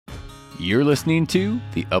You're listening to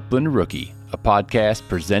The Upland Rookie, a podcast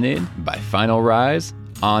presented by Final Rise,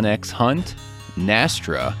 Onyx Hunt,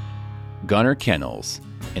 Nastra, Gunner Kennels,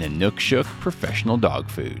 and Inukshuk Professional Dog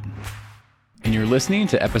Food. And you're listening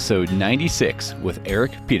to episode 96 with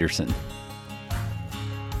Erik Petersen.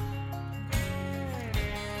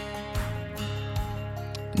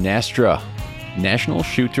 Nastra, National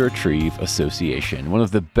Shoot to Retrieve Association, one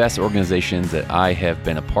of the best organizations that I have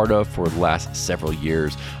been a part of for the last several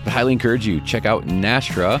years. I would highly encourage you, check out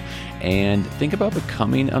Nastra and think about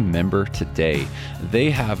becoming a member today. They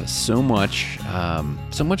have so much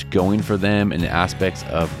going for them in the aspects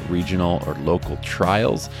of regional or local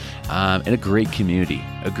trials, and a great community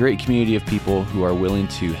of people who are willing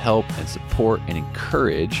to help and support and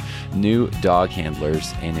encourage new dog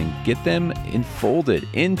handlers and then get them enfolded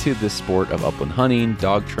into the sport of upland hunting,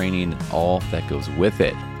 dog training, all that goes with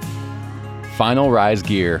it. Final Rise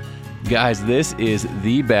gear. Guys, this is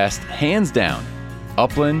the best, hands down,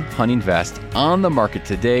 upland hunting vest on the market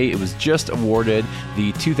today. It was just awarded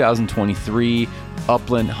the 2023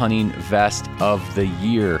 Upland Hunting Vest of the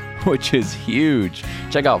Year, which is huge.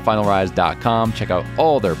 Check out finalrise.com. Check out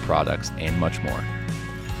all their products and much more.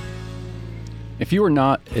 If you are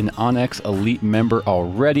not an Onyx Elite member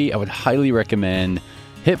already, I would highly recommend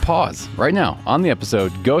hit pause right now on the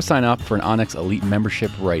episode. Go sign up for an Onyx Elite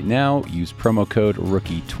membership right now. Use promo code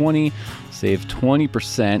ROOKIE20. Save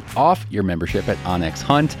 20% off your membership at Onyx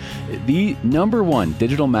Hunt, the number one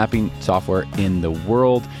digital mapping software in the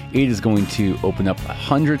world. It is going to open up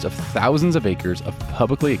hundreds of thousands of acres of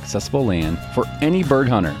publicly accessible land for any bird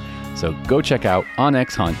hunter. So go check out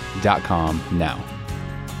onyxhunt.com now.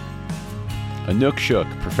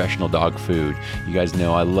 Inukshuk Professional Dog Food. You guys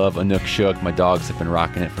know I love Inukshuk. My dogs have been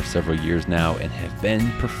rocking it for several years now and have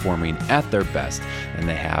been performing at their best than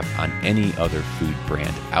they have on any other food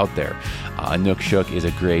brand out there. Inukshuk is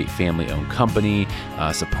a great family-owned company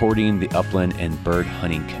supporting the upland and bird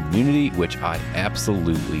hunting community, which I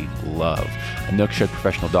absolutely love. Inukshuk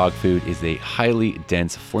Professional Dog Food is a highly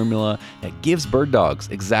dense formula that gives bird dogs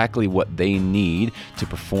exactly what they need to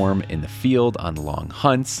perform in the field on long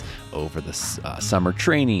hunts, over the summer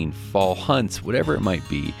training, fall hunts, whatever it might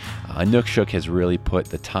be. Inukshuk has really put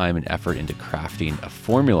the time and effort into crafting a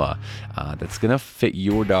formula that's going to fit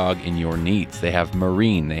your dog and your needs. They have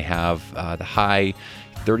marine, they have the high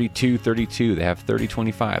 32-32, they have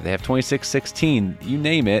 30-25, they have 26-16, you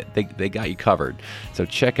name it, they got you covered. So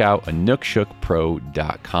check out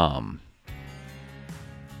inukshukpro.com.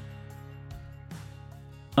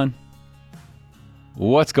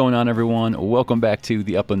 What's going on, everyone? Welcome back to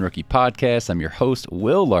the Upland Rookie Podcast. I'm your host,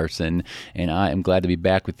 Will Larson, and I am glad to be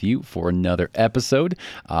back with you for another episode.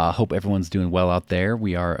 Hope everyone's doing well out there.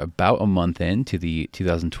 We are about a month into the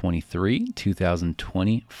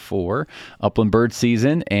 2023-2024 Upland Bird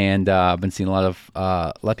season, and I've been seeing a lot of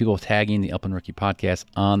people tagging the Upland Rookie Podcast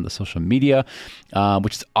on the social media,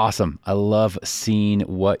 which is awesome. I love seeing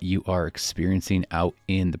what you are experiencing out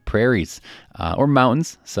in the prairies or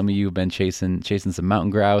mountains. Some of you have been chasing some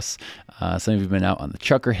mountain grouse. Some of you have been out on the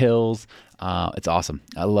Chucker Hills. It's awesome.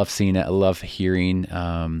 I love seeing it. I love hearing,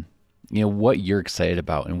 what you're excited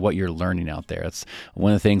about and what you're learning out there. That's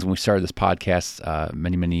one of the things when we started this podcast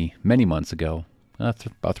many months ago,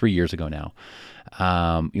 about 3 years ago now.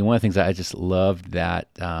 One of the things that I just loved that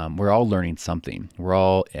we're all learning something. We're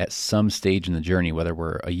all at some stage in the journey, whether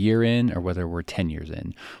we're a year in or whether we're 10 years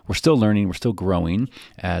in. We're still learning. We're still growing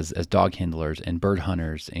as dog handlers and bird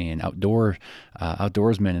hunters and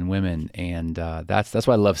outdoorsmen and women. And that's what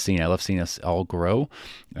I love seeing. I love seeing us all grow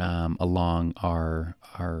along our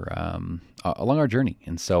journey.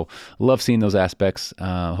 And so I love seeing those aspects.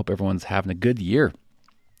 Hope everyone's having a good year.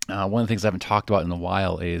 One of the things I haven't talked about in a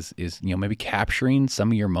while is maybe capturing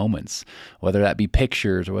some of your moments, whether that be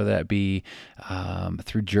pictures or whether that be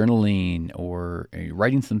through journaling or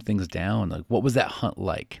writing some things down. Like, what was that hunt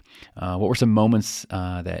like? What were some moments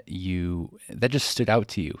that just stood out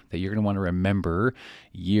to you that you're going to want to remember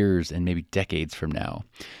years and maybe decades from now?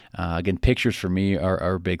 Again, pictures for me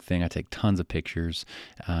are a big thing. I take tons of pictures,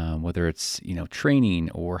 whether it's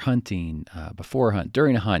training or hunting, before a hunt,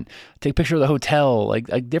 during a hunt. Take a picture of the hotel, like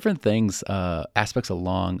different things, aspects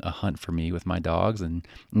along a hunt for me with my dogs and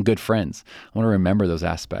good friends. I want to remember those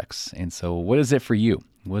aspects. And so, what is it for you?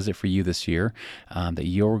 What is it for you this year that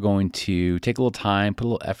you're going to take a little time, put a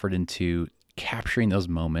little effort into capturing those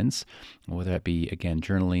moments, whether that be, again,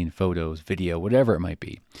 journaling, photos, video, whatever it might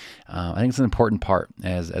be. I think it's an important part.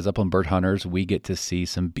 As upland bird hunters, we get to see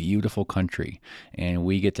some beautiful country, and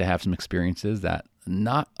we get to have some experiences that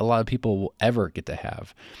not a lot of people will ever get to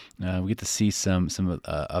have. We get to see some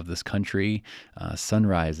of this country,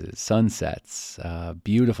 sunrises, sunsets,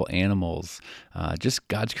 beautiful animals, just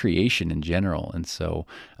God's creation in general. And so,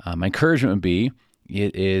 my encouragement would be,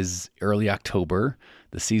 it is early October.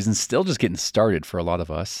 The season's still just getting started for a lot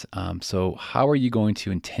of us. So, how are you going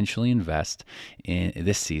to intentionally invest in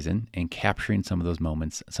this season and capturing some of those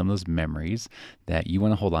moments, some of those memories that you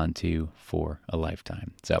want to hold on to for a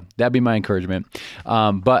lifetime? So, that'd be my encouragement.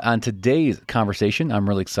 But on today's conversation, I'm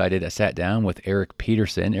really excited. I sat down with Erik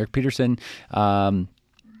Petersen. Erik Petersen,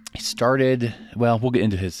 he started, well, we'll get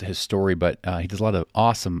into his story, but he does a lot of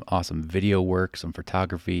awesome video work, some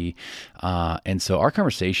photography. And so our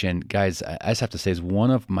conversation, guys, I just have to say, is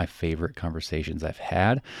one of my favorite conversations I've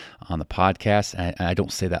had on the podcast. I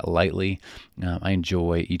don't say that lightly. I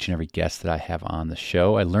enjoy each and every guest that I have on the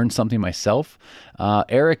show. I learned something myself.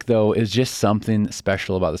 Erik, though, is just something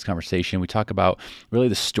special about this conversation. We talk about really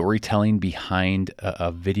the storytelling behind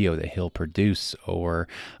a video that he'll produce, or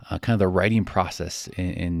kind of the writing process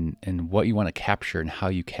and what you want to capture and how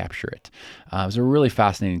you capture it. It was a really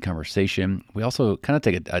fascinating conversation. We also kind of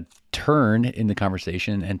take a turn in the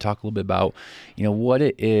conversation and talk a little bit about, what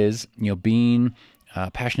it is, being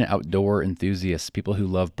passionate outdoor enthusiasts, people who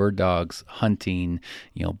love bird dogs, hunting,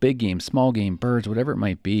 big game, small game, birds, whatever it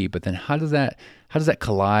might be. But then how does that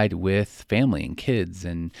collide with family and kids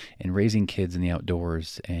and raising kids in the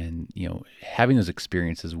outdoors, and having those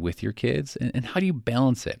experiences with your kids, and how do you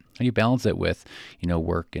balance it? How do you balance it with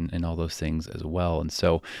work and all those things as well? And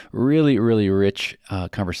so really, really rich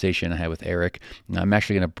conversation I had with Erik. I'm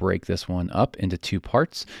actually going to break this one up into two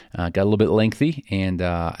parts. Got a little bit lengthy, and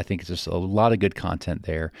I think it's just a lot of good content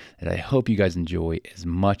there that I hope you guys enjoy as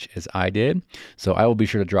much as I did. So I will be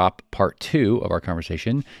sure to drop part 2 of our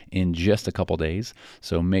conversation in just a couple days.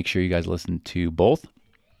 So make sure you guys listen to both.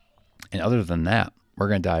 And other than that, we're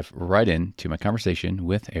going to dive right into my conversation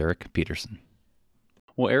with Erik Petersen.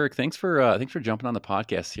 Well, Erik, thanks for jumping on the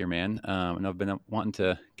podcast here, man. And I've been wanting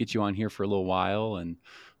to get you on here for a little while, and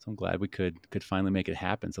so I'm glad we could finally make it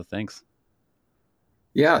happen. So thanks.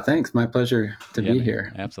 Yeah, thanks. My pleasure to be Man,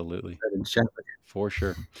 here. absolutely. Excited to chat with For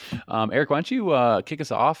sure. Erik, why don't you kick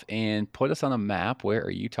us off and put us on a map? Where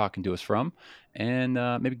are you talking to us from? And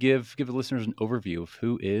maybe give the listeners an overview of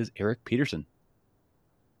who is Erik Petersen.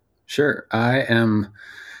 Sure. I am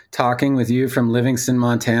talking with you from Livingston,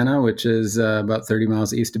 Montana, which is about 30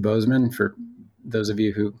 miles east of Bozeman. For those of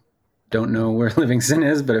you who don't know where Livingston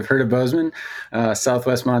is, but have heard of Bozeman,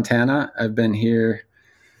 Southwest Montana. I've been here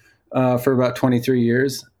for about 23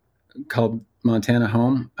 years, called Montana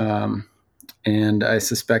home. And I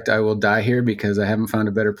suspect I will die here because I haven't found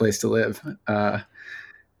a better place to live. I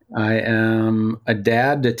am a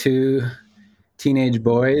dad to 2 teenage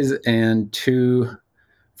boys and 2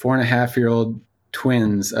 4.5-year-old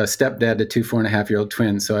twins, a stepdad to 2 4.5-year-old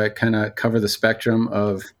twins. So I kind of cover the spectrum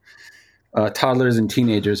of toddlers and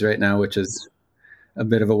teenagers right now, which is a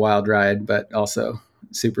bit of a wild ride, but also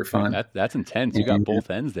super Man, fun. that's intense. You got And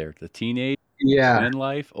both ends there. The teenage, yeah, twin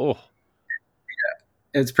life. Oh,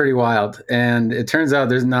 it's pretty wild. And it turns out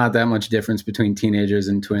there's not that much difference between teenagers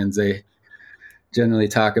and twins. They generally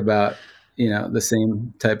talk about, the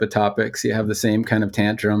same type of topics. You have the same kind of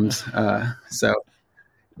tantrums.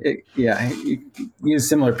 You use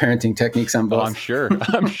similar parenting techniques on oh, I'm both. sure.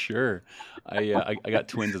 I'm sure. I got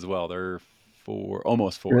twins as well. They're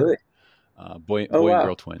almost 4. Really? Oh, Boy and wow.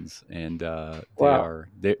 girl twins, and Wow.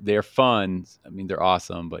 they're fun. I mean, they're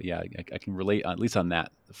awesome. But yeah, I can relate, at least on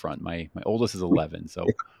that front. My oldest is 11, so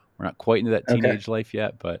we're not quite into that Okay. teenage life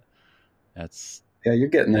yet, but that's Yeah, you're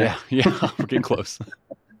getting there. yeah, we're getting close.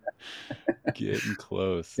 Getting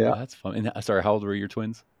close. Yeah. That's fun. And sorry, how old were your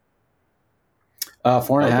twins?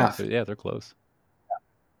 Four and a Okay, so half. yeah, they're close.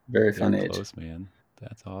 Very They're fun age. close, man.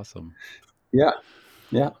 That's awesome. Yeah.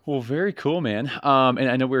 Yeah. Well, very cool, man. And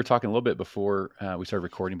I know we were talking a little bit before we started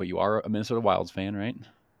recording, but you are a Minnesota Wilds fan, right?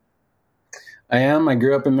 I am. I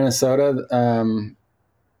grew up in Minnesota.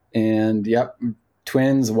 And yep,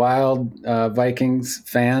 Twins, Wild, Vikings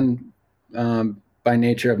fan, by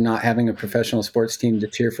nature of not having a professional sports team to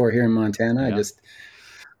cheer for here in Montana. I Yeah. just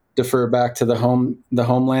defer back to the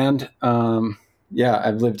homeland. Yeah,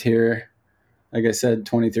 I've lived here, like I said,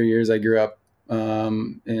 23 years. I grew up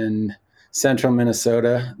in central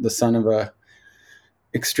Minnesota, the son of a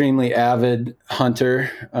extremely avid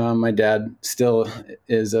hunter. My dad still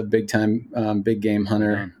is a big time big game Right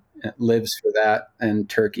hunter. on. Lives for that and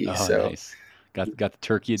turkey. Oh, So nice. Got the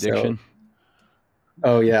turkey so addiction.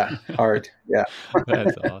 oh yeah, hard. Yeah,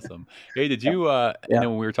 That's awesome. Hey, did you? I yeah.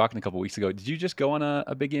 know when we were talking a couple weeks ago, did you just go on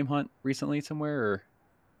a big game hunt recently somewhere, or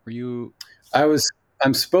were you? I was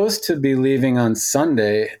I'm supposed to be leaving on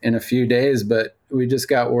Sunday in a few days, but we just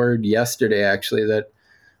got word yesterday actually that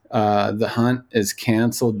the hunt is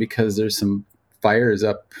canceled because there's some fires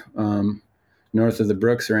up north of the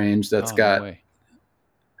Brooks Range that's Oh, no got way.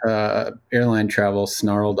 airline travel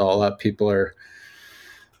snarled all up. People are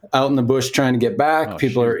out in the bush trying to get back. Oh,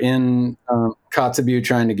 People are shoot. in Kotzebue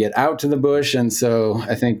trying to get out to the bush, and so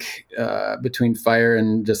I think between fire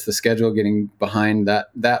and just the schedule getting behind,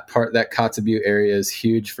 that part, that Kotzebue area is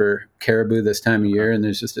huge for caribou this time of Okay. year, and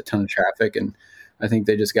there's just a ton of traffic, and I think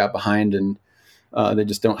they just got behind, and they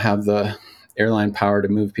just don't have the airline power to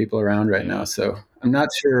move people around right now. Yeah. So I'm not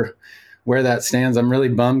sure where that stands. I'm really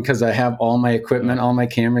bummed because I have all my equipment, Oh, all my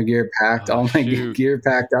camera gear packed, oh all my shoot. gear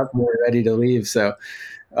packed up, and we're ready to leave. So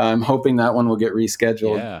I'm hoping that one will get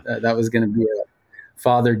rescheduled. Yeah. That was going to be a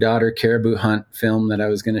father-daughter caribou hunt film that I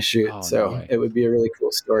was going to shoot. Oh, no So way. it would be a really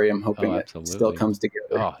cool story. I'm Oh, hoping it still absolutely. comes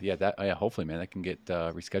together. Oh, yeah. That. Yeah. Hopefully, man, that can get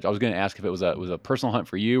rescheduled. I was going to ask if it was a personal hunt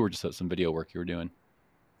for you or just some video work you were doing.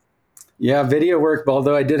 Yeah, video work.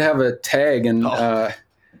 Although I did have a tag, and Oh,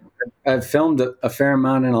 I've filmed a fair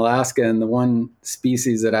amount in Alaska, and the one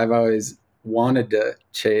species that I've always wanted to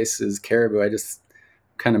chase is caribou. I just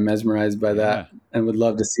kind of mesmerized by yeah. that, and would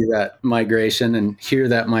love to see that migration and hear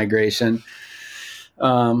that migration.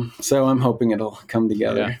 So I'm hoping it'll come Yeah.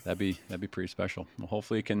 together. That'd be pretty special. Well,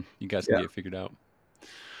 hopefully, you guys can Yeah, get it figured out.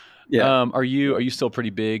 yeah. Are you still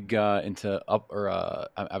pretty big into up or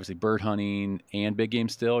obviously bird hunting and big game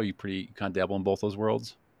still? Are you pretty kind of dabble in both those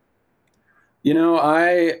worlds?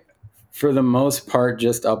 I, for the most part,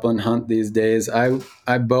 just upland hunt these days.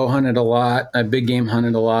 I bow hunted a lot. I big game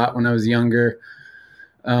hunted a lot when I was younger.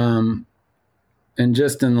 Um, and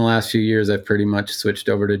just in the last few years, I've pretty much switched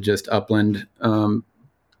over to just upland.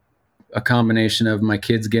 A combination of my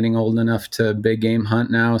kids getting old enough to big game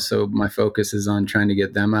hunt now, so my focus is on trying to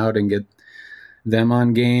get them out and get them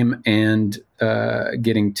on game, and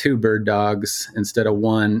getting two bird dogs instead of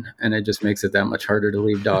one, and it just makes it that much harder to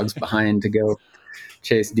leave dogs behind to go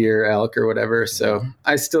chase deer, elk, or whatever. Yeah. So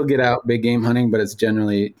I still get out big game hunting, but it's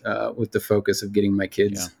generally with the focus of getting my Yeah.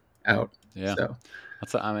 kids out. Yeah.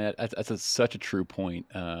 So I mean, such a true point.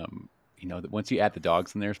 That once you add the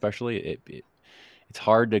dogs in there, especially, it's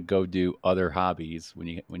hard to go do other hobbies when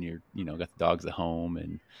you're got the dogs at home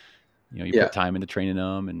and you yeah, put time into training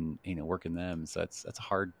them and working them. So that's a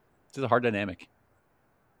hard dynamic.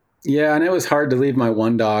 yeah, and it was hard to leave my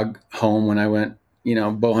one dog home when I went,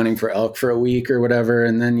 bow hunting for elk for a week or whatever,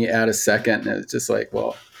 and then you add a second, and it's just like,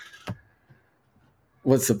 well,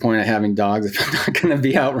 what's the point of having dogs if I'm not going to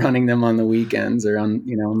be out running them on the weekends or on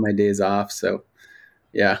my days off? So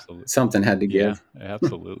yeah, Absolutely. something had to Yeah, give.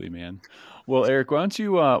 absolutely, man. Well, Eric, why don't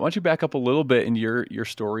you back up a little bit into your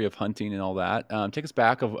story of hunting and all that? Take us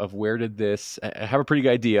back of where did this? I have a pretty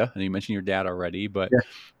good idea, and you mentioned your dad already, but Yeah,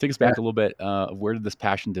 take us yeah. back a little bit of where did this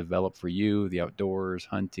passion develop for you? The outdoors,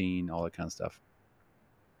 hunting, all that kind of stuff.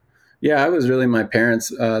 Yeah, I was really my parents.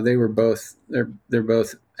 They're both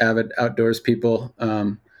avid outdoors people.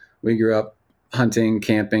 We grew up hunting,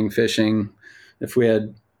 camping, fishing. If we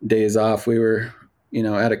had days off, we were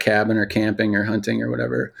at a cabin or camping or hunting or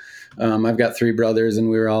whatever. I've got three brothers, and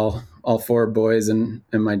we were all four boys, and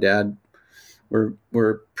my dad.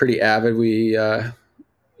 We're pretty avid. We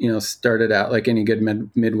started out like any good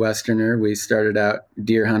Midwesterner. We started out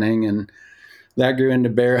deer hunting, and that grew into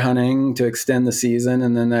bear hunting to extend the season,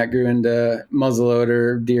 and then that grew into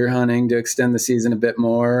muzzleloader deer hunting to extend the season a bit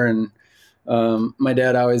more. And my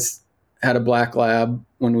dad always had a black lab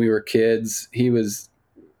when we were kids. He was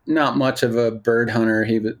not much of a bird hunter.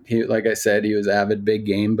 He like I said, he was avid big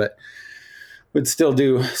game, but would still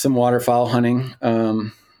do some waterfowl hunting,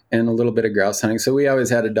 and a little bit of grouse hunting. So we always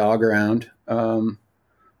had a dog around. And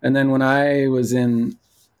then when I was in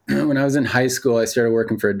when I was in high school, I started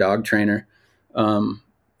working for a dog trainer,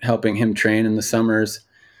 helping him train in the summers,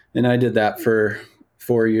 and I did that for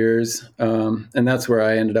 4 years. And that's where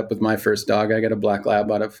I ended up with my first dog. I got a black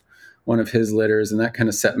lab out of one of his litters, and that kind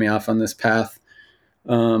of set me off on this path,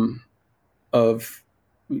 um, of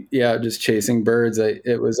just chasing birds.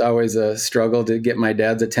 It was always a struggle to get my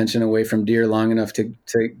dad's attention away from deer long enough to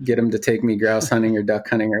get him to take me grouse hunting or duck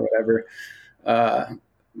hunting or whatever. Uh,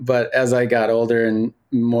 but as I got older and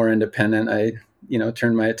more independent, I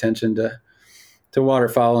turned my attention to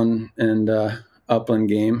waterfowl and upland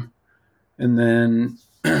game. And then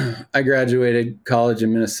I graduated college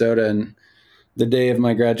in Minnesota, and the day of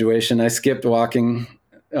my graduation, I skipped walking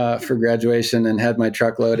for graduation and had my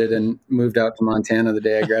truck loaded and moved out to Montana the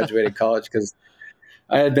day I graduated college, because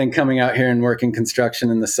I had been coming out here and working construction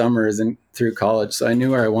in the summers and through college, so I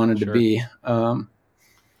knew where I wanted to Sure. be.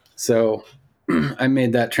 So I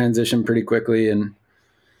made that transition pretty quickly, and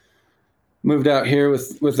moved out here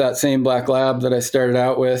with that same black lab that I started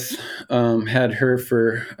out with. Had her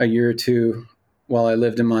for a year or two while I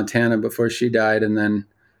lived in Montana before she died, and then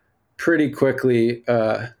pretty quickly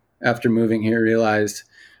after moving here, realized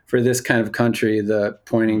for this kind of country, the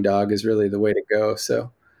pointing dog is really the way to go.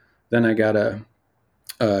 So then I got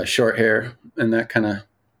a short hair, and that kind of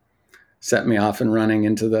set me off and running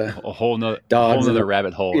into the a whole dogs. And nother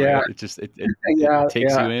rabbit hole, yeah, right? It just yeah, it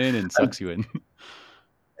takes yeah. you in and sucks you in.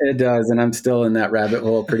 It does, and I'm still in that rabbit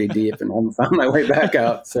hole pretty deep, and haven't found my way back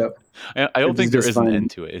out. So I don't it's think there just is an fun.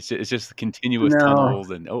 end to it. It's just continuous No, tunnels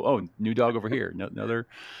and new dog over here, another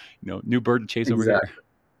new bird to chase over here. exactly.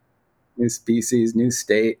 New species, new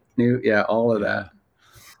state, yeah, all of Yeah. that.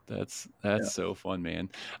 That's Yeah, so fun, man.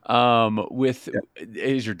 With yeah,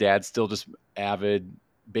 is your dad still just avid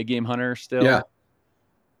big game hunter yeah, still?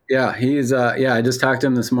 yeah. He's yeah. I just talked to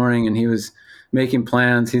him this morning, and he was making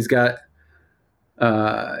plans. He's got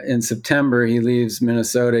in September he leaves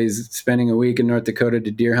Minnesota. He's spending a week in North Dakota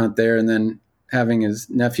to deer hunt there, and then having his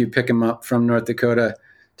nephew pick him up from North Dakota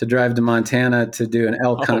to drive to Montana to do an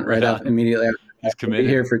elk Oh, hunt right right up on. immediately after that. He's He'll be committed.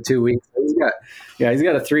 here for 2 weeks. So he's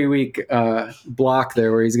got a 3 week block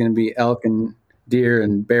there where he's going to be elk and deer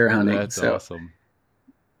and bear hunting. That's So awesome.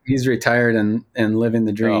 he's retired and living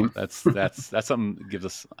the Oh, dream. that's something that gives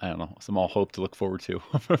us, I don't know, some all hope to look forward to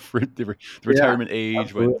for the Yeah, retirement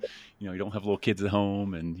age when absolutely. you don't have little kids at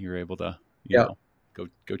home and you're able to Yep,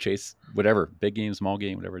 go chase whatever big game, small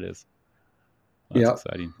game, whatever it is. Well, that's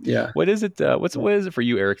yep, exciting. yeah. What is it? What is it for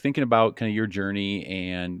you, Eric? Thinking about kind of your journey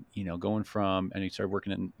and going from, and you started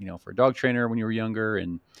working in for a dog trainer when you were younger,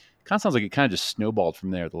 and kind of sounds like it kind of just snowballed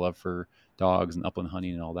from there. The love for dogs and upland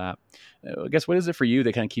hunting and all that. I guess what is it for you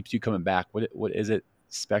that kind of keeps you coming back? What is it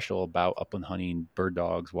special about upland hunting, bird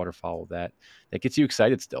dogs, waterfowl that gets you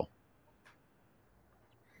excited still?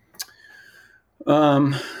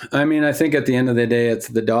 Um, I mean, I think at the end of the day, it's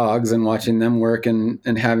the dogs and watching them work and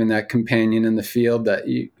having that companion in the field that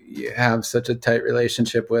you have such a tight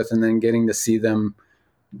relationship with, and then getting to see them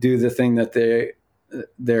do the thing that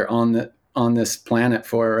they're on this planet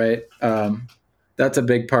for, right? That's a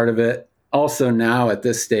big part of it. Also, now at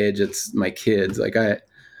this stage, it's my kids. Like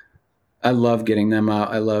I love getting them out.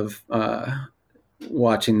 I love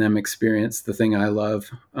watching them experience the thing I love.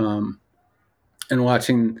 And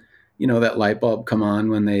watching that light bulb come on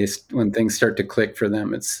when things start to click for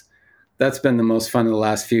them. That's been the most fun of the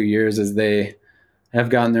last few years as they have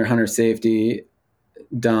gotten their hunter safety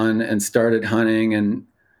done and started hunting. And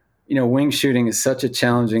wing shooting is such a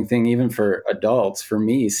challenging thing even for adults, for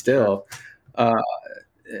me Sure. still. uh,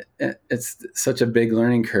 it's such a big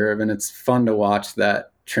learning curve, and it's fun to watch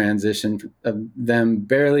that transition of them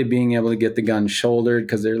barely being able to get the gun shouldered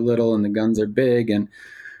because they're little and the guns are big, and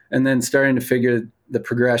then starting to figure the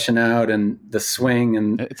progression out and the Yeah. swing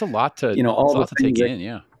and It's a lot all the to take things that in.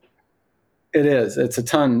 Yeah. it is. It's a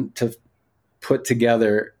ton to put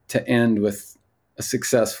together to end with a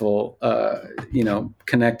successful,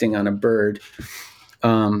 connecting on a bird.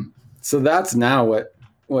 So that's now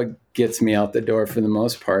what gets me out the door for the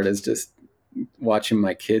most part is just watching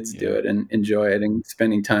my kids do Yeah. it and enjoy it and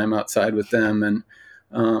spending time outside with them and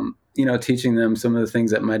teaching them some of the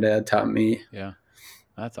things that my dad taught me. Yeah.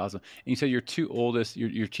 That's awesome. And you said your two oldest,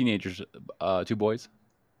 your teenagers, two boys.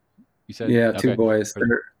 You said Yeah, two okay. boys.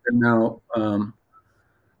 Are,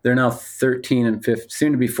 They're now 13 and 15,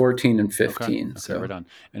 soon to be 14 and Okay. 15. Okay. Right So on.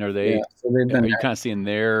 And yeah, so they've are been you kind of seeing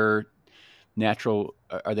their natural,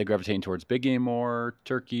 are they gravitating towards big game more,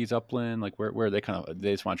 turkeys, upland? Like where are they kind of,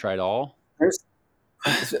 they just want to try it all? there's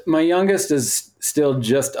my youngest is still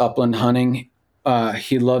just upland hunting.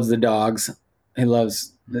 He loves the dogs. He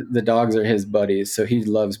loves the dogs are his buddies, so he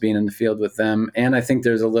loves being in the field with them. And I think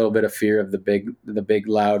there's a little bit of fear of the big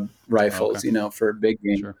loud Oh, okay. rifles, for big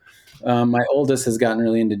game. Sure. My oldest has gotten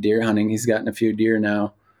really into deer hunting. He's gotten a few deer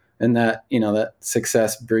now, and that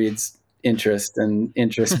success breeds interest, and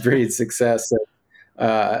interest breeds success. So,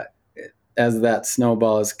 uh, as that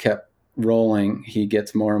snowball is kept rolling, he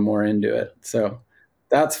gets more and more into Yeah. it. So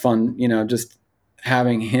that's fun, just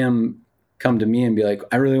having him come to me and be like,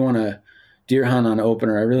 I really want to deer hunt on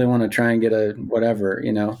opener. I really want to try and get a whatever.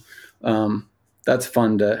 Um, that's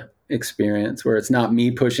fun to experience where it's not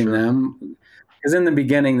me pushing Sure. them. Because in the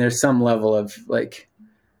beginning, there's some level of like,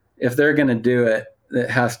 if they're going to do it, it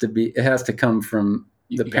has to come from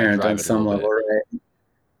the You got to parent on drive it a some little level, bit. right?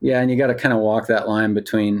 Yeah. And you got to kind of walk that line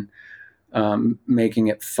between making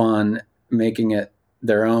it fun, making it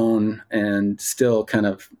their own, and still kind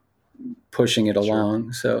of pushing it Sure.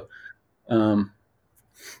 along. So um,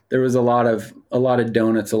 there was a lot of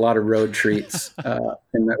donuts, a lot of road treats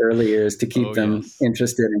in the early years to keep Oh them yes.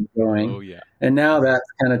 interested in Oh going. yeah. And now that's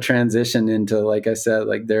kind of transitioned into, like I said,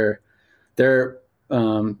 like they're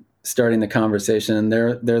starting the conversation, and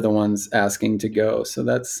they're the ones asking to Yeah. go. So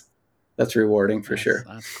that's rewarding for That's sure.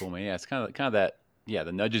 that's cool, man. Yeah, it's kind of that. Yeah,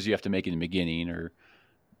 the nudges you have to make in the beginning, or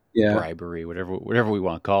Yeah, bribery, whatever we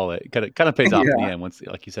want to call it, kind of pays off in the yeah, end. Once,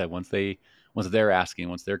 like you said, once they're asking,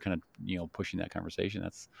 once they're kind of pushing that conversation,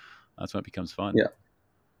 that's when it becomes fun. yeah,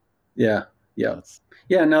 yeah, No, yeah, that's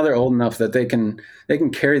yeah. Now they're old enough that they can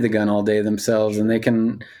carry the gun all day themselves, and sure. they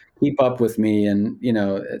can keep up with me. And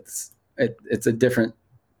it's a different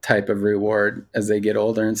type of reward as they get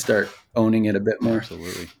older and start owning it a bit more.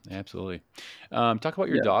 Absolutely, absolutely. Talk about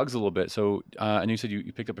your Yeah. dogs a little bit. So, I know you said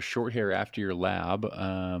you picked up a short hair after your lab.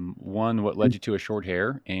 One, what led you to a short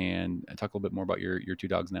hair, and talk a little bit more about your two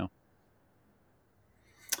dogs now.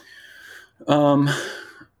 Um,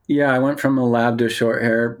 yeah, I went from a lab to short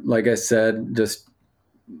hair. Like I said, just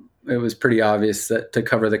it was pretty obvious that to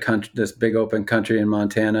cover the country, this big open country in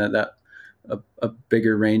Montana, that a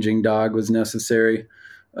bigger ranging dog was necessary.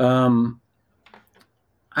 Um,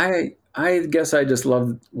 I guess I just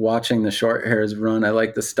love watching the short hairs run. I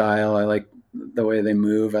like the style. I like the way they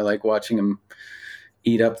move. I like watching them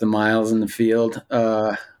eat up the miles in the field.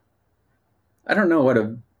 I don't know what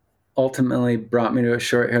ultimately brought me to a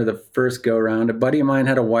short hair the first go round. A buddy of mine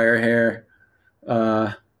had a wire hair.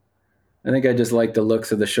 Uh, I think I just liked the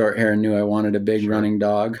looks of the short hair and knew I wanted a big Sure. running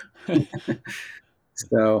dog.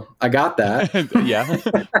 So I got that. Yeah,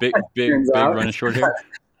 Turns big out running short hair.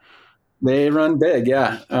 they run big.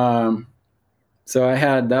 Yeah. So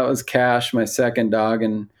that was Cash, my second dog,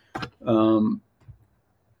 and um,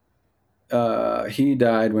 he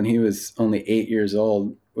died when he was only 8 years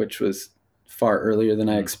old, which was far earlier than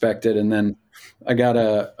I Mm, expected. And then I got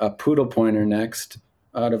a poodle pointer next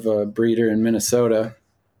out of a breeder in Minnesota.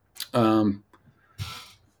 Um,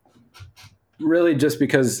 really, just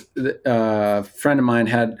because a friend of mine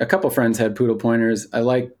had a couple friends had poodle pointers.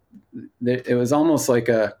 It was almost like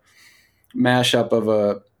a mashup of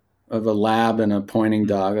a lab and a pointing mm,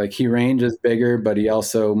 dog. Like he ranges bigger, but he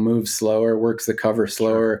also moves slower, works the cover sure,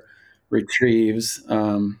 slower, retrieves.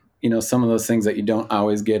 Some of those things that you don't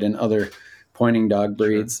always get in other pointing dog sure.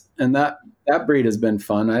 breeds. And that breed has been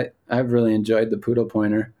fun. I've really enjoyed the poodle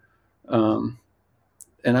pointer. Um,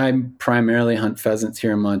 and I primarily hunt pheasants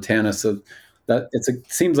here in Montana, so that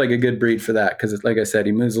seems like a good breed for that because, like I said,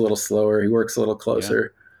 he moves a little slower, he works a little Yeah.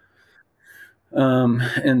 closer.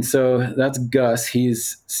 And so that's Gus.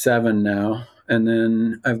 He's 7 now. And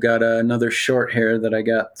then I've got another short hair that I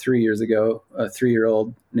got 3 years ago, a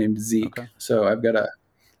 3-year-old named Okay. Zeke. So I've got a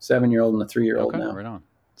 7-year-old and a 3-year-old Okay. now. Right on.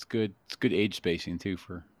 It's good. It's good age spacing too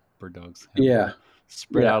for bird dogs. Have them Yeah.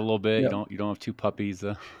 spread Yeah. out a little bit. Yep. You don't have two puppies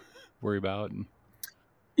to worry about. And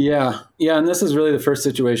Yeah. Yeah. And this is really the first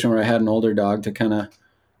situation where I had an older dog to kind of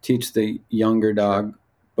teach the younger sure. dog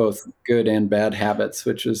both good and bad habits,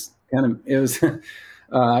 which was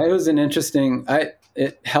it was an interesting,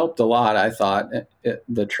 it helped a lot. I thought the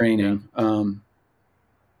Yeah. training.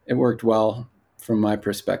 It worked well from my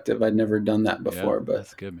perspective. I'd never done that Yeah. before, but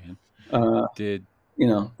That's good, man. uh, Did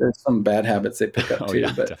there's some bad habits they pick up oh too.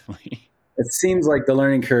 yeah, But definitely. it seems like the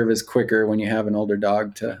learning curve is quicker when you have an older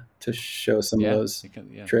dog to show some of Yeah. those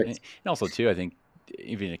Yeah. tricks. And also too, I think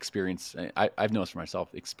even experience. I've noticed for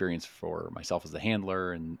myself, experience for myself as a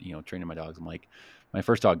handler, and training my dogs. I'm like, my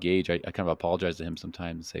first dog Gage, I kind of apologize to him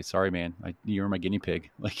sometimes and say, sorry, man, you were my guinea pig.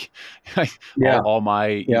 Like, I, Yeah, all my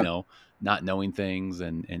yeah, not knowing things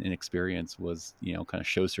and inexperience was kind of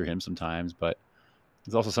shows through him sometimes. But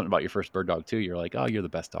there's also something about your first bird dog too. You're like, oh, you're the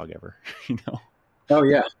best dog ever. you know. oh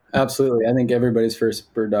yeah, absolutely. I think everybody's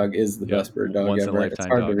first bird dog is the Yep. best bird dog Once in a ever. It's lifetime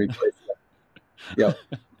hard to dog. replace that.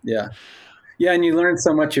 Yep. Yeah. Yeah, and you learn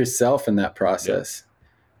so much yourself in that yeah. process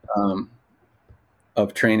um,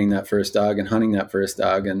 of training that first dog and hunting that first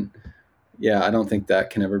dog, and yeah, I don't think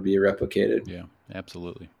that can ever be replicated. Yeah.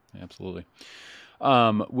 Absolutely. Absolutely.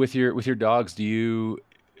 With your dogs, are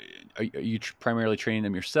you primarily training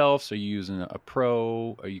them yourself? So are you using a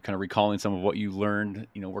pro? Are you kind of recalling some of what you learned,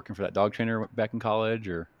 working for that dog trainer back in college,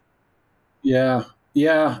 or Yeah,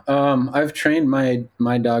 yeah. I've trained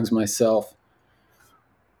my dogs myself.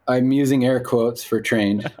 I'm using air quotes for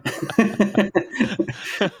trained,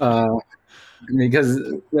 uh, because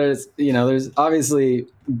there's obviously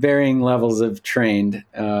varying levels of trained.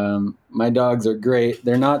 My dogs are great.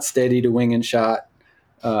 They're not steady to wing and shot.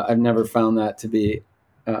 I've never found that to be.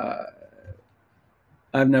 Uh,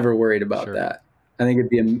 I've never worried about sure? that. I think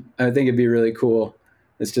it'd be really cool.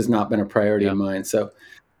 It's just not been a priority of Yeah, mine. So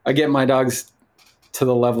I get my dogs to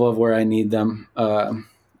the level of where I need them.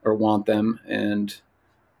 or want them, and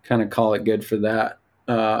kind of call it good for that.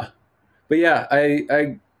 But yeah,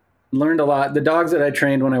 I learned a lot. The dogs that I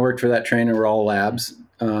trained when I worked for that trainer were all labs.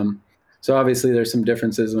 So obviously there's some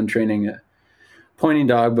differences when training a pointing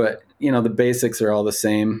dog, but the basics are all the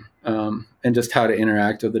same. And just how to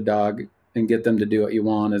interact with the dog and get them to do what you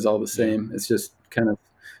want is all the same. It's just kind of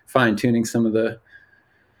fine tuning some of the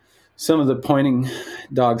pointing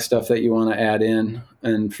dog stuff that you want to add in.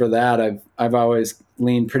 And for that, I've always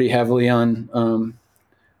leaned pretty heavily on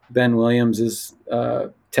Ben Williams's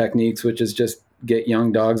techniques, which is just get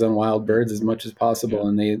young dogs on wild birds as much as possible,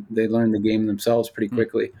 and they learn the game themselves pretty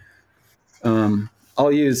quickly.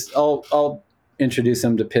 I'll introduce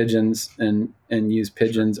them to pigeons and use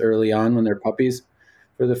pigeons early on when they're puppies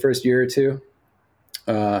for the first year or two.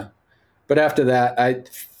 But after that,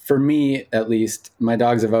 for me at least, my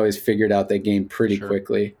dogs have always figured out that game pretty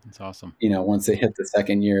quickly. That's awesome. Once they hit the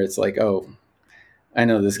second year, it's like, oh, I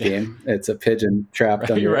know this game. It's a pigeon trapped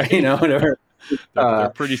under, whatever. They're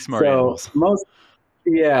pretty smart animals.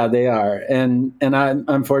 Yeah, they are. And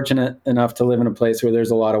I'm fortunate enough to live in a place where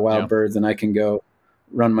there's a lot of wild birds, and I can go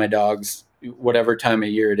run my dogs whatever time of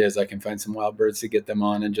year it is. I can find some wild birds to get them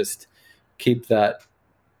on and just keep them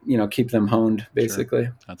honed, basically.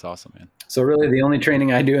 Sure. That's awesome, man. So really the only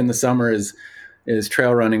training I do in the summer is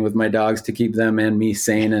trail running with my dogs to keep them and me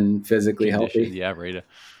sane and physically healthy. Yeah, ready to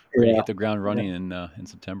hit the ground running in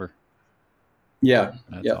September. Yeah,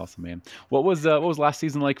 that's awesome, man. What was last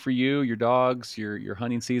season like for you? Your dogs, your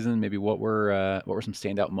hunting season. Maybe what were some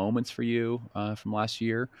standout moments for you from last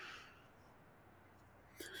year?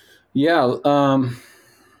 Yeah,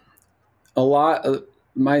 a lot of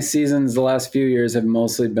my seasons the last few years have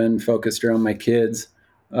mostly been focused around my kids,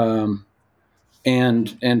 and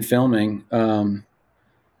filming.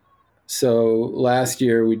 So last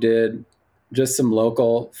year we did just some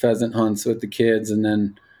local pheasant hunts with the kids, and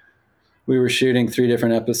then we were shooting 3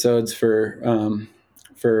 different episodes for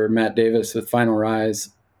Matt Davis with Final Rise.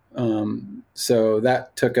 So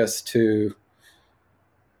that took us to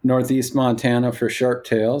northeast Montana for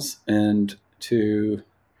sharptails and to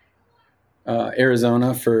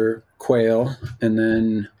Arizona for quail, and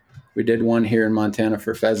then we did one here in Montana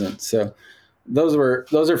for pheasant. So those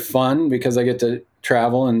are fun because I get to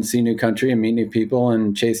travel and see new country and meet new people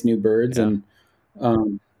and chase new birds, and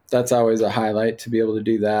that's always a highlight to be able to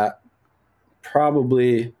do that.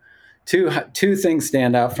 Probably two things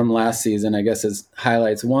stand out from last season, I guess, as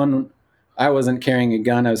highlights. One, I wasn't carrying a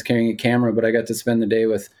gun; I was carrying a camera, but I got to spend the day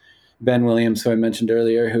with Ben Williams, who I mentioned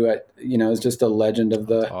earlier, who is just a legend of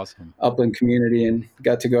the upland community, and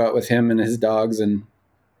got to go out with him and his dogs and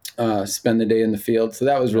spend the day in the field. So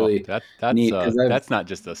that was really neat. That's not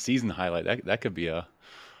just a season highlight. That could be a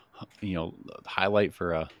highlight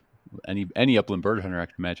for any upland bird hunter, I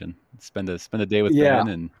can imagine. Spend a day with Ben,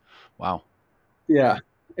 and wow. Yeah,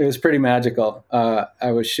 it was pretty magical.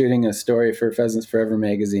 I was shooting a story for Pheasants Forever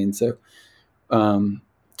magazine, so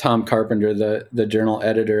Tom Carpenter, the journal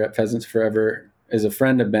editor at Pheasants Forever, is a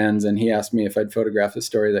friend of Ben's, and he asked me if I'd photograph the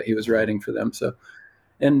story that he was writing for them. So,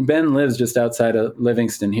 and Ben lives just outside of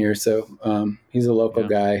Livingston here, so he's a local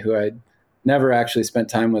guy who I'd never actually spent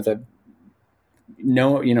time with. I've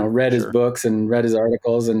read his books and read his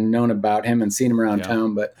articles and known about him and seen him around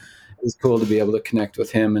town, but it was cool to be able to connect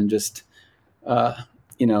with him and just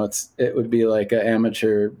it would be like an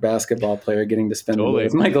amateur basketball player getting to spend the day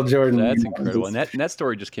with Michael Jordan. That's incredible. And that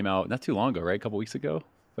story just came out not too long ago, right? A couple weeks ago.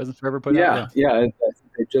 Pheasants Forever put out. Yeah.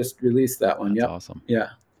 They just released that one. That's awesome. Yeah.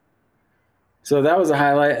 So that was a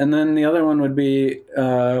highlight. And then the other one would be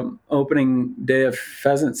opening day of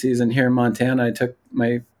pheasant season here in Montana. I took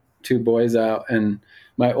my 2 boys out, and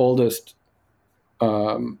my oldest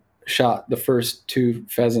shot the first 2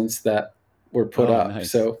 pheasants that were put up.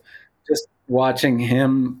 Nice. So just watching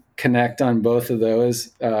him connect on both of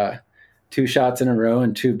those 2 shots in a row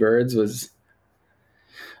and 2 birds was,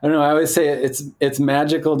 I don't know, I always say it's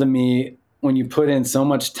magical to me when you put in so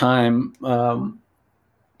much time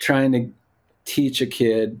trying to teach a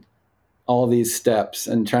kid all these steps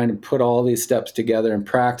and trying to put all these steps together and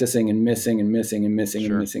practicing and missing and missing and missing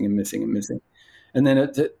and missing and missing and missing. And then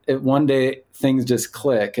it one day things just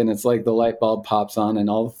click, and it's like the light bulb pops on and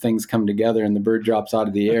all things come together and the bird drops out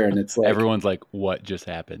of the air, and it's like everyone's like, what just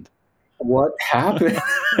happened? What happened?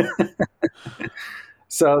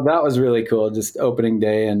 So that was really cool, just opening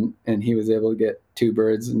day, and he was able to get 2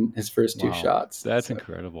 birds in his first 2 shots. That's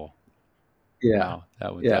incredible. Yeah. Wow.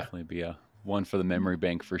 That would definitely be a one for the memory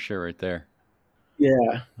bank for sure right there.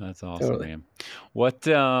 Yeah. That's awesome, man. What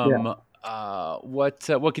What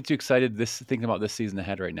gets you excited thinking about this season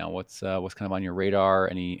ahead right now? What's kind of on your radar?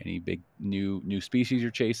 Any big new species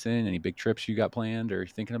you're chasing? Any big trips you got planned or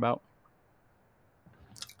thinking about?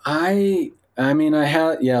 I mean, I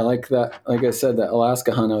had, yeah, like that, like I said, that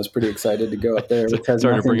Alaska hunt, I was pretty excited to go up there, So, which has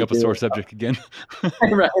sorry to nothing bring to up a do sore with, subject again.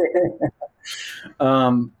 right.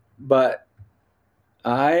 But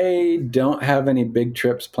I don't have any big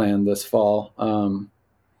trips planned this fall.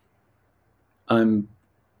 I'm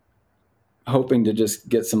hoping to just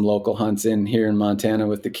get some local hunts in here in Montana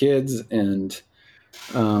with the kids. And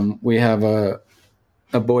we have a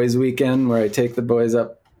boys' weekend where I take the boys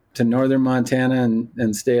up to northern Montana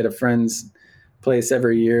and stay at a friend's place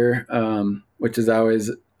every year, which is always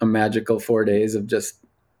a magical 4 days of just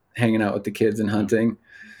hanging out with the kids and Yeah, hunting.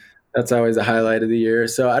 That's always a highlight of the year.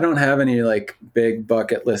 So I don't have any like big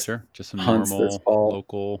bucket list sure. Just some hunts this normal fall.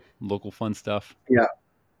 local fun stuff. Yeah,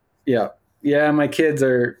 yeah, yeah. My kids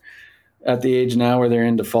are at the age now where they're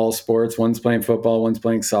into fall sports. One's playing football, one's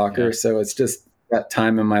playing Yeah, soccer. So it's just that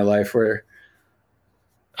time in my life where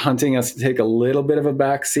hunting has to take a little bit of a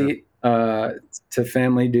sure. backseat to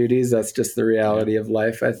family duties. That's just the Yeah, reality of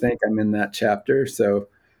life. I think I'm in that chapter. So,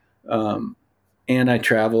 um, and I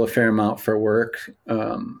travel a fair amount for work.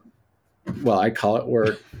 Well, I call it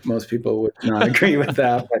work. Most people would not agree with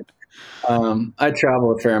that, but I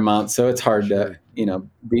travel a fair amount, so it's hard to, sure.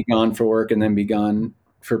 be gone for work and then be gone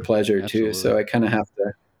for pleasure too. So Absolutely. I kind of have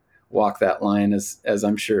to walk that line, as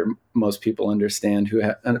I'm sure most people understand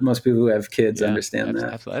most people who have kids Yeah, understand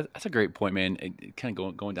that. absolutely. That's a great point, man. Kind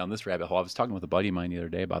of going down this rabbit hole. I was talking with a buddy of mine the other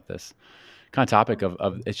day about this kind of topic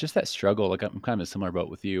of it's just that struggle. Like I'm kind of in a similar boat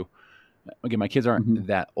with you. Again, my kids aren't Hmm.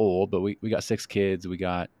 that old, but we got six kids. We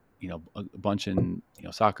got a bunch in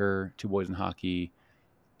soccer, two boys in hockey,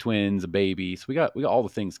 twins, a baby. So we got all the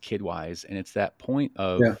things kid wise, and it's that point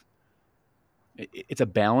Yeah, of it's a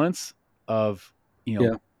balance of you know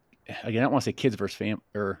yeah, again, I don't want to say kids versus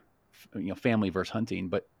family versus hunting,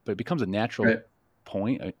 but it becomes a natural right,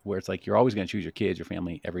 point where it's like you're always going to choose your kids, your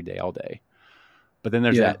family every day, all day. But then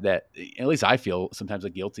there's yeah, that at least I feel sometimes a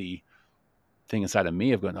guilty thing inside of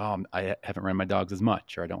me of going, oh, I haven't ran my dogs as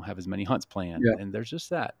much, or I don't have as many hunts planned, yeah, and there's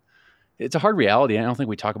just that. It's a hard reality. I don't think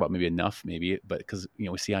we talk about maybe enough, maybe, but because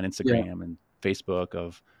we see on yeah, Instagram and Facebook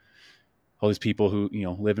of all these people who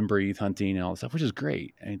live and breathe hunting and all this stuff, which is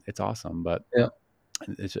great and it's awesome, but yeah,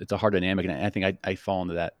 it's a hard dynamic, and I think I fall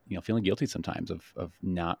into that, feeling guilty sometimes of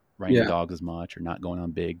not running the yeah, dogs as much or not going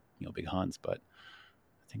on big hunts. But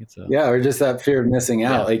I think it's a yeah. Or just that fear of missing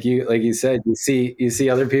out, yeah, like you said, you see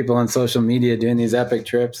other people on social media doing these epic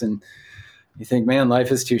trips, and you think, man,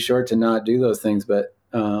 life is too short to not do those things. But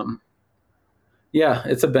yeah,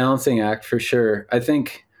 it's a balancing act for sure. I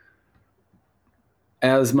think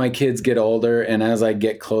as my kids get older and as I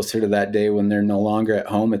get closer to that day when they're no longer at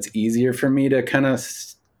home, it's easier for me to kind of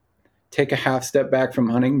take a half step back from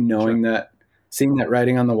hunting, sure, knowing that, seeing that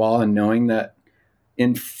writing on the wall, and knowing that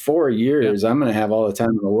in four yeah, years I'm going to have all the time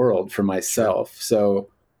in the world for sure, myself. So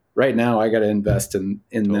right now I got to invest in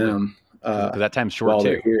totally. them Because that time's short while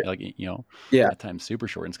they're too. here. Like Yeah, that time's super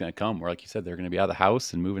short, and it's going to come where, like you said, they're going to be out of the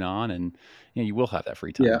house and moving on, and you will have that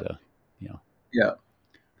free time yeah, to you know yeah,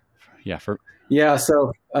 yeah for yeah.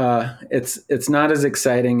 So it's not as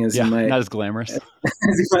exciting as you yeah might not as glamorous.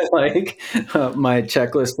 as you might like my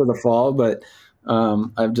checklist for the fall, but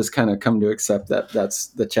I've just kind of come to accept that that's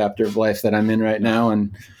the chapter of life that I'm in right Yeah, now,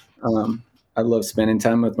 and I love spending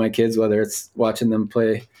time with my kids, whether it's watching them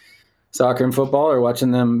play soccer and football or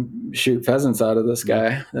watching them shoot pheasants out of the yeah,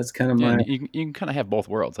 sky. That's kind of yeah, my, and you can kind of have both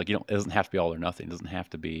worlds. Like it doesn't have to be all or nothing. It doesn't have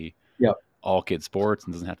to be yeah, all kid sports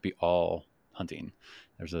and doesn't have to be all hunting.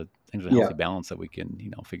 There's a yeah, healthy balance that we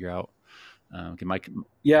can figure out. Okay, Mike.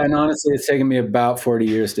 yeah. And honestly, it's taken me about 40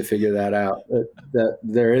 years to figure that out. That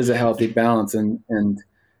there is a healthy balance, and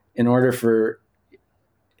in order for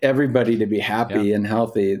everybody to be Yeah, happy and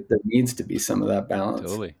healthy, there needs to be some of that balance,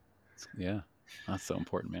 totally. Yeah, that's so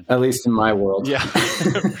important, man. at least in my world. Yeah,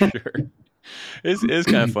 for sure. It's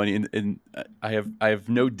kind of funny, and I have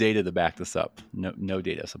no data to back this up. No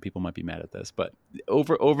data, so people might be mad at this. But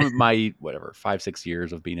over my whatever 5-6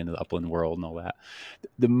 years of being in the upland world and all that,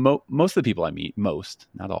 most of the people I meet, most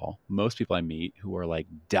not all, most people I meet who are like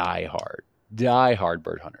die hard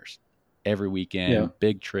bird hunters, every Yeah, weekend,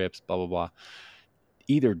 big trips, blah blah blah,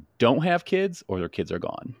 either don't have kids or their kids are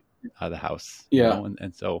gone out of the house, yeah,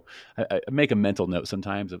 and so I make a mental note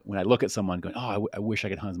sometimes when I look at someone going, oh, I wish I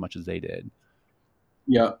could hunt as much as they did.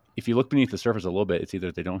 yeah, If you look beneath the surface a little bit, it's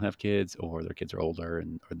either they don't have kids or their kids are older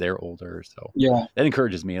or they're older. So yeah, that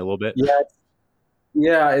encourages me a little bit. yeah,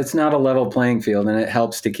 yeah. It's not a level playing field, and it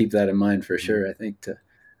helps to keep that in mind for Yeah. sure. I think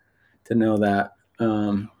to know that.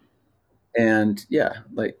 Yeah. And yeah,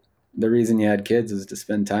 like the reason you had kids is to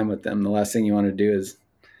spend time with them. The last thing you want to do is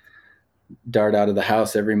dart out of the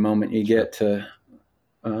house every moment you Sure. get to,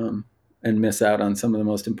 um, and miss out on some of the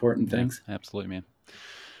most important Yeah, things. absolutely, man.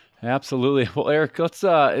 Absolutely. Well, Eric, let's we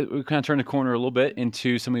kind of turn the corner a little bit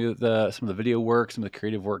into some of the video work, some of the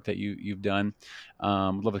creative work that you've done.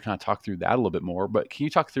 Would love to kind of talk through that a little bit more. But can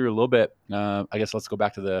you talk through a little bit? I guess let's go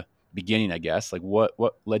back to the beginning. I guess like what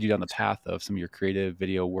led you down the path of some of your creative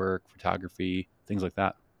video work, photography, things like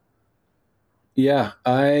that. Yeah,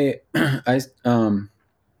 I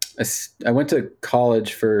went to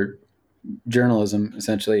college for journalism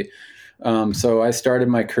essentially. So I started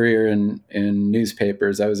my career in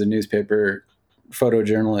newspapers. I was a newspaper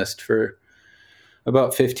photojournalist for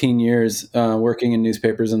about 15 years, working in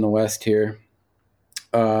newspapers in the West here.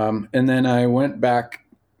 And then I went back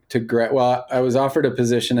to grad. Well, I was offered a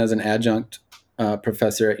position as an adjunct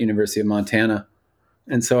professor at University of Montana,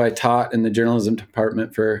 and so I taught in the journalism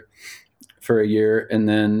department for a year, and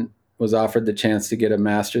then was offered the chance to get a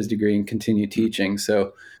master's degree and continue Mm. teaching.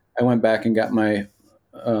 So I went back and got my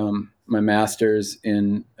master's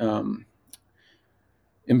in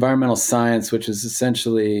environmental science, which is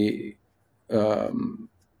essentially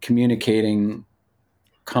communicating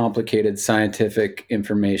complicated scientific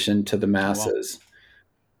information to the Oh wow. masses.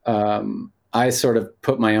 I sort of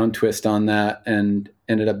put my own twist on that and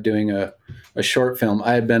ended up doing a short film.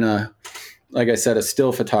 I had been like I said, a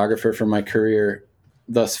still photographer for my career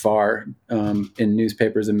thus far, in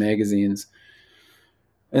newspapers and magazines.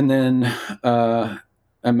 And then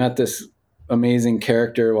I met this amazing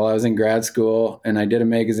character while I was in grad school, and I did a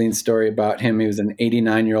magazine story about him. He was an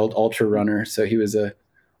 89-year-old ultra Mm. runner, so he was a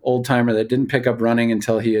old timer that didn't pick up running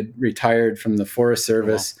until he had retired from the Forest Oh wow.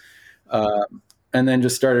 Service, uh, and then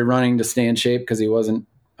just started running to stay in shape because he wasn't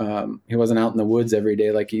out in the woods every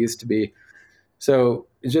day like he used to be. So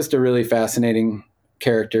it's just a really fascinating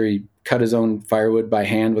character. He cut his own firewood by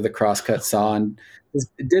hand with a crosscut saw and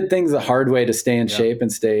did things the hard way to stay in Yeah. shape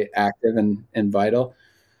and stay active and vital.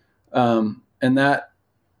 And that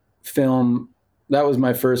film, that was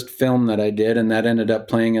my first film that I did, and that ended up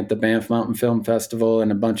playing at the Banff Mountain Film Festival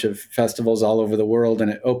and a bunch of festivals all over the world.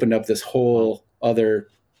 And it opened up this Wow. whole other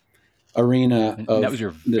arena And that was of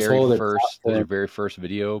your this very whole other first. That was your platform. very first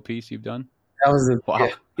video piece you've done. That was Wow.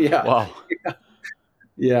 yeah, Wow.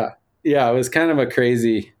 yeah, yeah. It was kind of a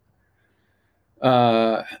crazy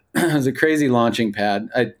it was a crazy launching pad.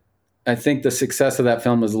 I think the success of that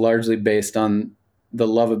film was largely based on the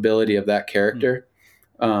lovability of that Hmm. character,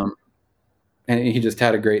 um, and he just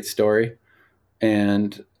had a great story,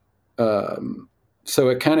 and um, so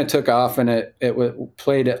it kind of took off, and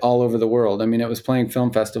played it all over the world. I mean, it was playing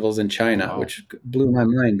film festivals in Oh China, wow. which blew my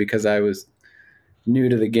mind because I was new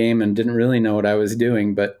to the game and didn't really know what I was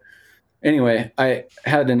doing, but anyway, I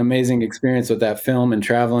had an amazing experience with that film and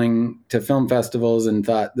traveling to film festivals and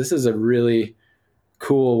thought this is a really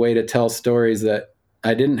cool way to tell stories that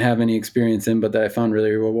I didn't have any experience in, but that I found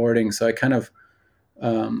really rewarding. So I kind of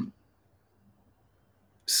um,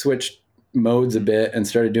 switched modes a Hmm. bit and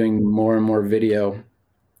started doing more and more video.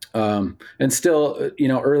 And still,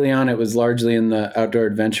 early on, it was largely in the outdoor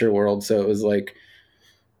adventure world. So it was like,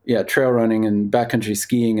 yeah, trail running and backcountry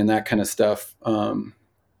skiing and that kind of stuff. And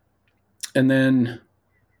then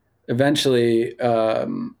eventually,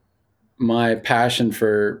 my passion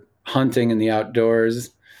for hunting and the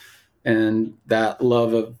outdoors and that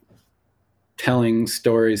love of telling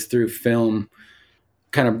stories through film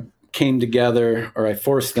kind of came together, or I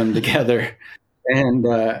forced them together, and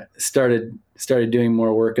started doing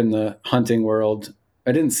more work in the hunting world.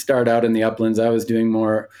 I didn't start out in the uplands. I was doing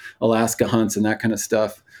more Alaska hunts and that kind of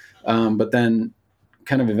stuff, but then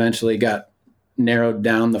kind of eventually got narrowed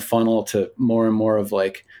down the funnel to more and more of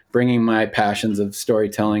like bringing my passions of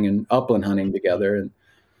storytelling and upland hunting Hmm. together,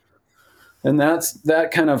 and that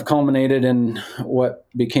kind of culminated in what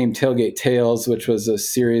became Tailgate Tales, which was a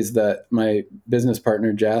series that my business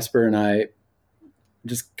partner Jasper and I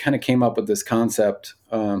just kind of came up with this concept.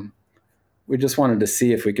 We just wanted to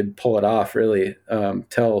see if we could pull it off, really,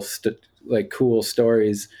 tell like cool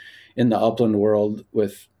stories in the upland world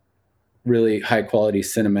with really high quality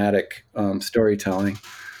cinematic storytelling.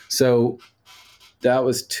 So that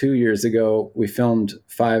was 2 years ago. We filmed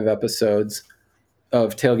 5 episodes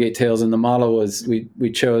of Tailgate Tales, and the model was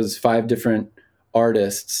we chose 5 different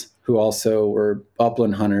artists who also were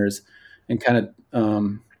upland hunters, and kind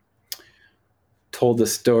of told the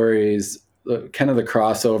stories, kind of the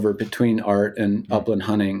crossover between art and Hmm. upland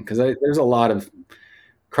hunting, because there's a lot of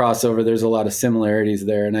crossover, there's a lot of similarities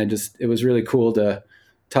there, and it was really cool to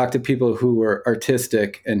talk to people who were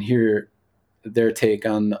artistic and hear their take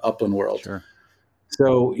on the upland world. Sure.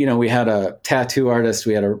 So, we had a tattoo artist,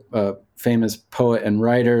 we had a famous poet and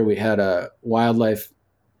writer, we had a wildlife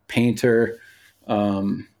painter, a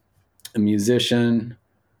musician,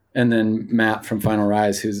 and then Matt from Final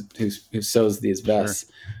Rise, who sews these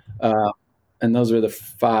vests. Sure. And those were the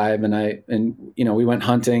five. And we went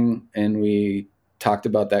hunting and we talked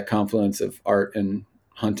about that confluence of art and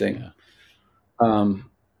hunting. Yeah.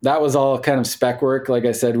 That was all kind of spec work. Like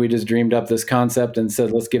I said, we just dreamed up this concept and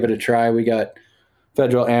said, let's give it a try. We got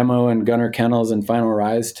Federal Ammo and Gunner Kennels and Final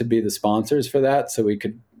Rise to be the sponsors for that, so we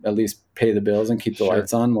could at least pay the bills and keep the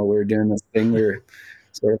lights on while we were doing this thing. We were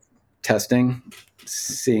sort of testing,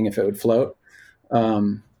 seeing if it would float.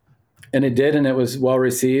 And it did, and it was well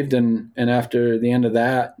received. And after the end of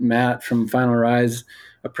that, Matt from Final Rise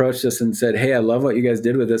approached us and said, hey, I love what you guys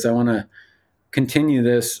did with this. I want to continue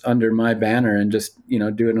this under my banner and just,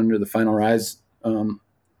 do it under the Final Rise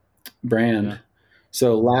brand. Yeah.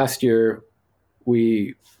 So last year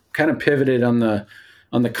we kind of pivoted on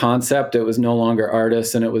the concept. It was no longer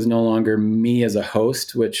artists and it was no longer me as a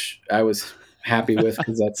host, which I was happy with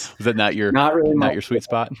because that's was that not your sweet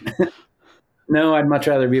spot? No, I'd much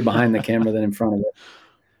rather be behind the camera than in front of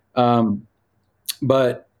it.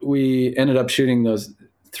 But we ended up shooting those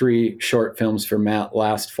 3 short films for Matt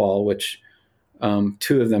last fall, which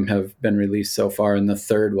 2 of them have been released so far, and the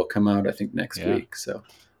 3rd will come out, I think, next week. So,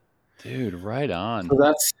 dude, right on. So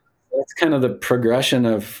that's kind of the progression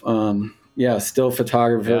of still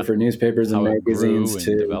photographer for newspapers and magazines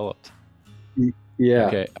to developed. Yeah.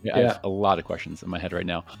 Okay. I have a lot of questions in my head right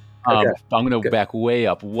now. Okay. I'm going to back way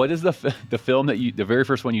up. What is the film that the very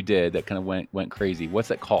first one you did that kind of went crazy? What's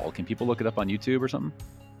that called? Can people look it up on YouTube or something?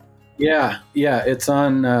 Yeah. It's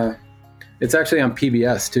on. It's actually on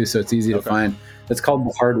PBS too, so it's easy to find. It's called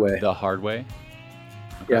The Hard Way. The Hard Way.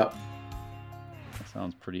 Okay. Yeah. That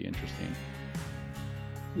sounds pretty interesting.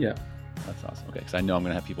 Yeah. That's awesome. Okay, because I know I'm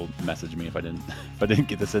going to have people message me if I didn't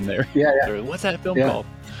get this in there. Yeah. Like, what's that film called?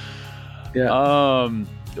 Yeah.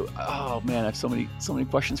 Oh man, I have so many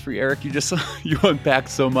questions for you, Eric. You unpacked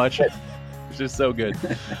so much. It's just so good.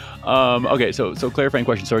 Okay, so clarifying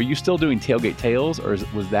question. So are you still doing Tailgate Tales, or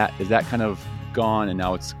is that kind of gone and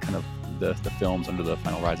now it's kind of the films under the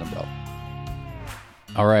Final Rise umbrella?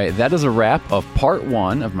 All right, that is a wrap of part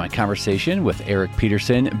 1 of my conversation with Erik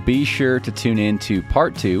Petersen. Be sure to tune in to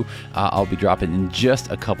part 2. I'll be dropping in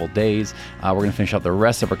just a couple days. We're going to finish out the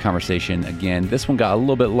rest of our conversation. Again, this one got a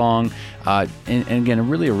little bit long, and again,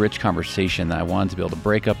 really a rich conversation that I wanted to be able to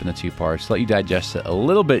break up into 2 parts, let you digest it a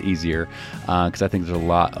little bit easier, because I think there's a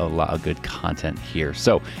lot of good content here.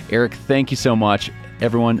 So, Erik, thank you so much.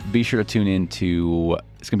 Everyone, be sure to tune in to,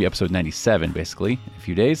 it's going to be episode 97, basically, in a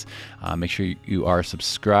few days. Make sure you are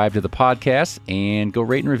subscribed to the podcast and go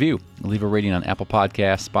rate and review. Leave a rating on Apple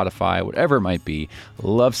Podcasts, Spotify, whatever it might be.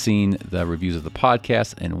 Love seeing the reviews of the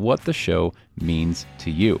podcast and what the show means to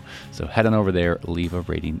you. So head on over there, leave a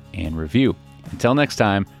rating and review. Until next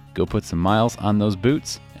time, go put some miles on those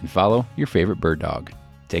boots and follow your favorite bird dog.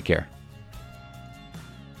 Take care.